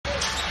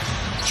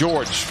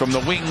George from the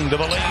wing to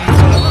the lane.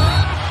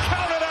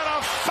 Counted on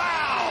a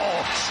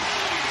foul.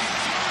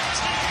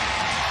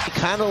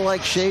 Kind of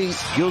like Shea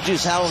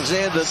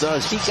Gilgeous-Alexander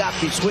does. He got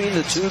between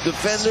the two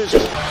defenders.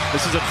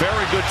 This is a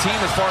very good team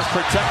as far as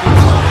protecting the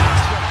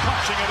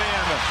punching it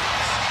in.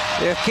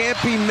 There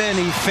can't be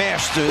many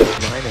faster.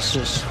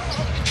 Minuses.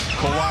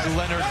 Kawhi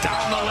Leonard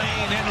down the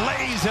lane and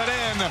lays it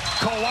in.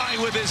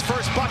 Kawhi with his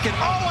first bucket.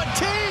 Oh, a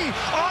T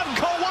on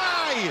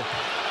Kawhi.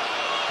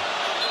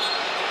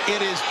 It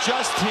is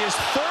just his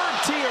third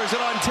T-ers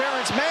on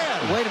Terrence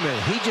Mann. Wait a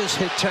minute. He just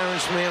hit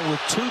Terrence Mann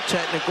with 2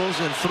 technicals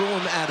and threw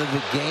him out of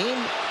the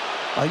game?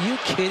 Are you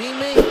kidding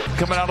me?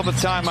 Coming out of the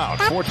timeout.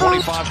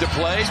 4:25 to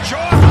play.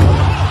 Jordan. Oh,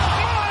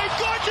 my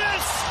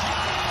goodness!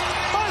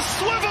 A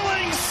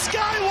swiveling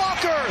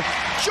Skywalker.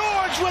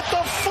 George with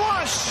the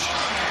flush.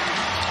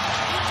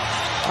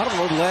 I don't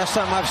know the last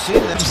time I've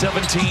seen that.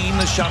 17,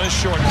 the shot is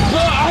short.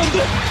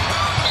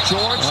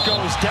 George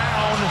goes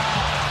down.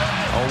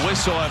 A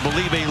whistle, I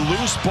believe a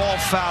loose ball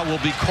foul will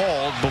be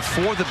called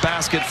before the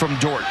basket from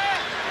Dort.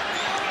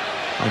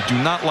 I do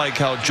not like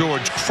how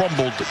George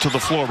crumbled to the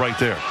floor right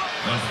there.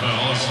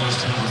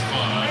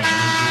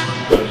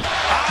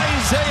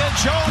 Isaiah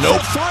Jones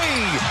for 3.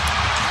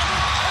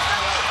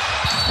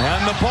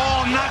 And the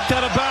ball knocked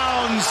out of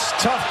bounds.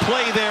 Tough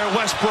play there.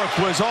 Westbrook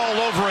was all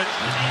over it.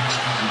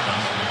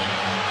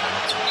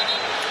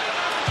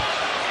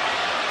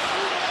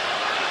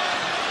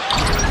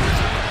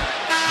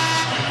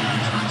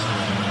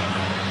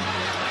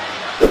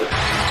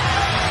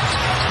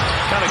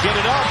 Gotta get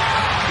it up.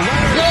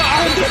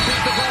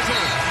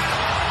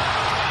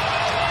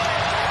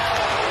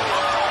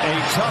 A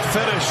tough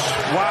finish.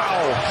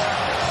 Wow.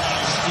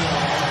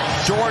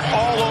 Dort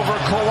all over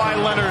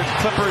Kawhi Leonard.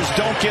 Clippers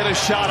don't get a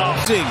shot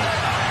off.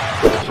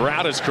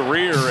 Throughout his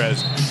career,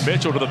 as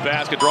Mitchell to the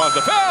basket draws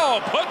the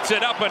foul, puts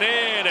it up and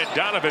in, and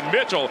Donovan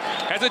Mitchell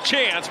has a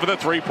chance for the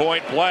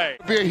three-point play.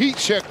 Be a heat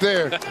check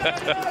there.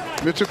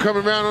 Mitchell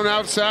coming around on the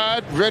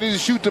outside, ready to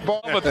shoot the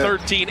ball.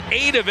 13,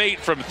 8 of 8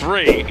 from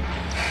 3.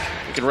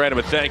 You can write him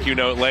a thank you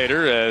note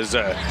later as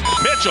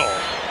Mitchell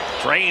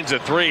drains a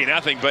 3,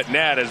 nothing but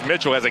net as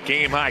Mitchell has a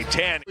game-high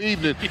 10.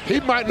 Evening. He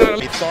might not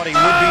have. He thought he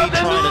would be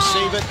trying to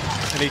save it,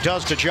 and he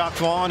does to Jock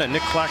Vaughn, and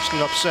Nick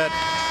Claxton upset.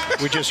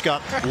 We just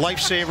got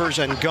lifesavers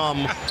and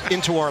gum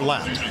into our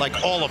lap,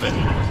 like all of it.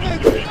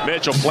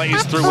 Mitchell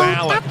plays through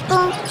Allen.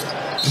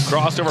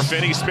 Crossover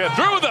Finney-Smith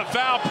through the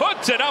foul,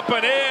 puts it up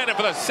and in, and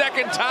for the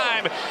second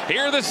time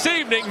here this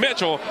evening,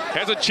 Mitchell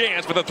has a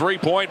chance for the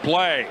three-point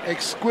play.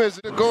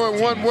 Exquisite, going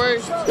one way.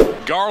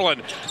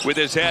 Garland with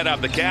his head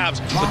up. The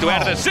Cavs look to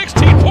add to the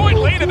 16-point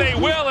lead, and they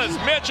will as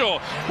Mitchell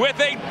with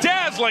a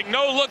dazzling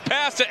no-look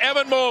pass to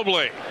Evan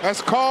Mobley.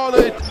 That's called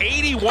a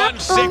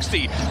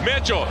 81-60.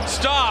 Mitchell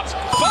stops,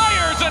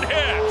 fires, and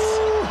hits.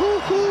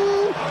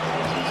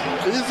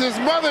 His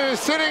mother is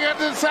sitting at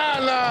the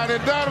sideline,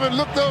 and Donovan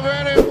looked over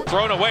at him.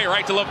 Thrown away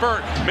right to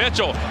LeVert.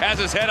 Mitchell has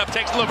his head up,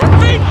 takes LeVert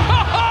feet.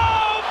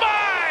 Oh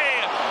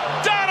my!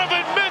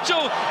 Donovan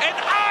Mitchell, an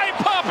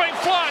eye-popping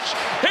flush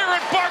here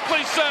at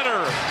Barclays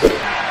Center.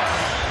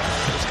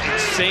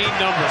 Insane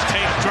numbers.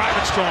 Tatum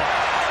driving strong.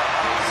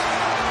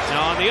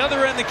 Now on the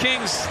other end, the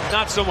Kings,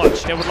 not so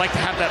much. They would like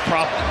to have that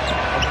problem.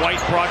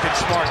 White, Brogdon,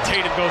 Smart.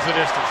 Tatum goes the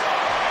distance.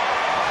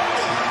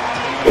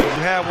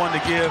 You have one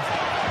to give.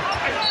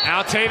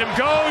 Now Tatum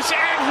goes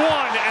and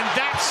one, and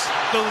that's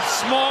the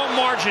small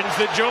margins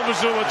that Joe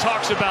Mazzulla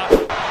talks about.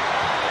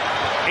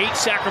 8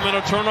 Sacramento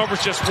turnovers,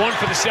 just 1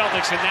 for the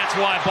Celtics, and that's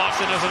why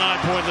Boston has a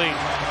 9-point lead.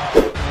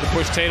 To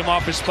push Tatum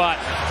off his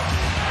spot.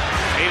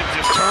 Tatum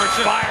just turns,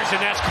 fires, and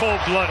that's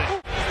cold-blooded.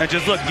 And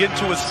just look, get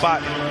into his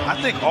spot. I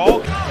think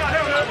all...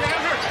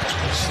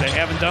 They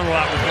haven't done a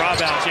lot with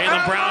Rob out.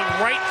 Jaylen Brown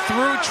right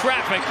through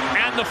traffic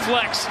and the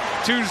flex.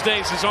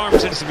 Tuesdays his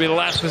arms. This will be the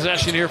last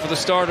possession here for the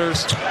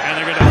starters, and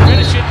they're going to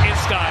finish it in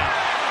style.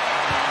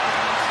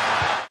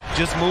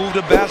 Just move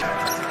the basket.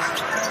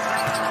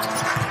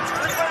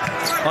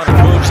 Hunter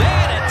moves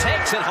in and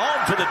takes it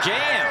home for the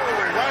jam.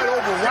 Right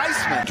over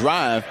Weissman.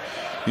 Drive.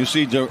 You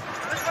see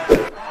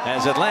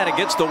as Atlanta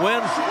gets the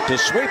win to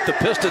sweep the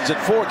Pistons in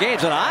 4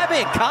 games. And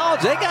Ivy and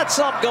Collins, they got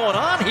something going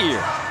on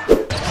here.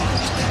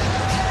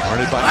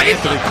 Guarded by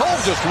Anthony. Cole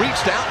just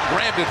reached out and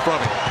grabbed it from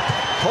him.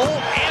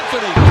 Cole,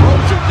 Anthony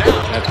throws it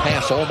down. That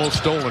pass almost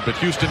stolen, but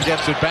Houston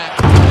gets it back.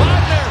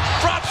 Wagner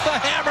drops the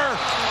hammer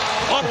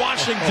on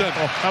Washington.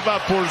 How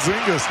about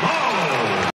Porzingis?